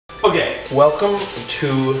Okay, welcome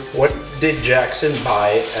to what did Jackson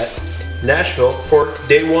buy at Nashville for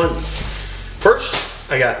day one.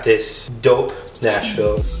 First, I got this dope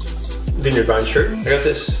Nashville Vineyard Vine shirt. I got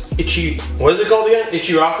this what is it called again?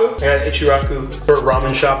 Ichiraku? I got an Ichiraku for a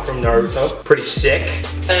ramen shop from Naruto. Pretty sick.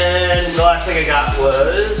 And the last thing I got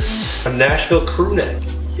was a Nashville crew neck.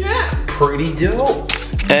 Yeah, pretty dope.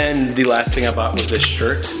 And the last thing I bought was this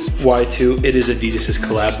shirt. Y2, it is Adidas'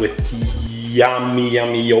 collab with Yami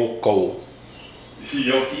Yoko.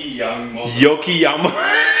 Yoki Yama.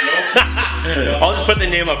 I'll just put the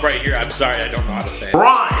name up right here. I'm sorry, I don't know how to say it.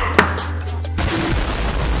 Brian!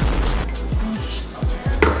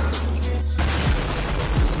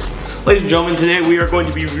 Ladies and gentlemen, today we are going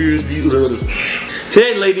to be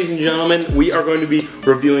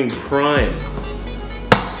reviewing Prime.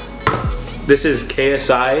 This is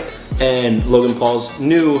KSI and Logan Paul's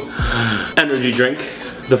new energy drink.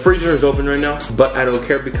 The freezer is open right now, but I don't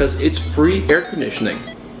care because it's free air conditioning.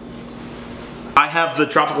 I have the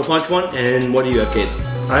Tropical Punch one, and what do you have, Kate?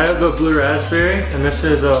 I have the blue raspberry, and this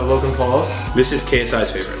is Logan Paul's. This is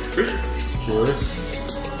KSI's favorite. Cheers.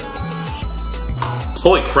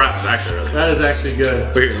 Holy crap, it's actually really good. That is actually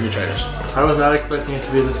good. Wait, here, let me try this. I was not expecting it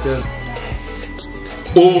to be this good.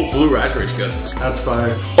 Oh, blue raspberry's good. That's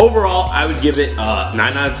fire. Overall, I would give it 9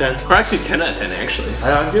 out of 10. Or actually 10 out of 10, actually.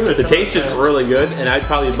 I'd give it a 10 The taste is really good, and I'd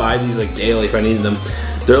probably buy these like daily if I needed them.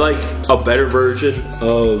 They're like a better version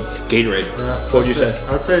of Gatorade. Yeah, what would you say?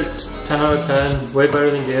 I would say it's 10 out of 10. Way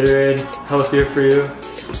better than Gatorade. Healthier for you.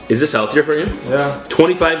 Is this healthier for you? Yeah.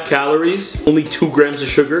 25 calories, only 2 grams of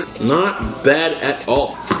sugar. Not bad at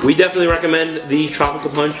all. We definitely recommend the Tropical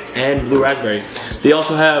Punch and Blue Raspberry. They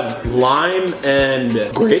also have lime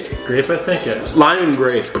and grape. Grape, I think, yeah. Lime and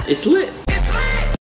grape. It's lit.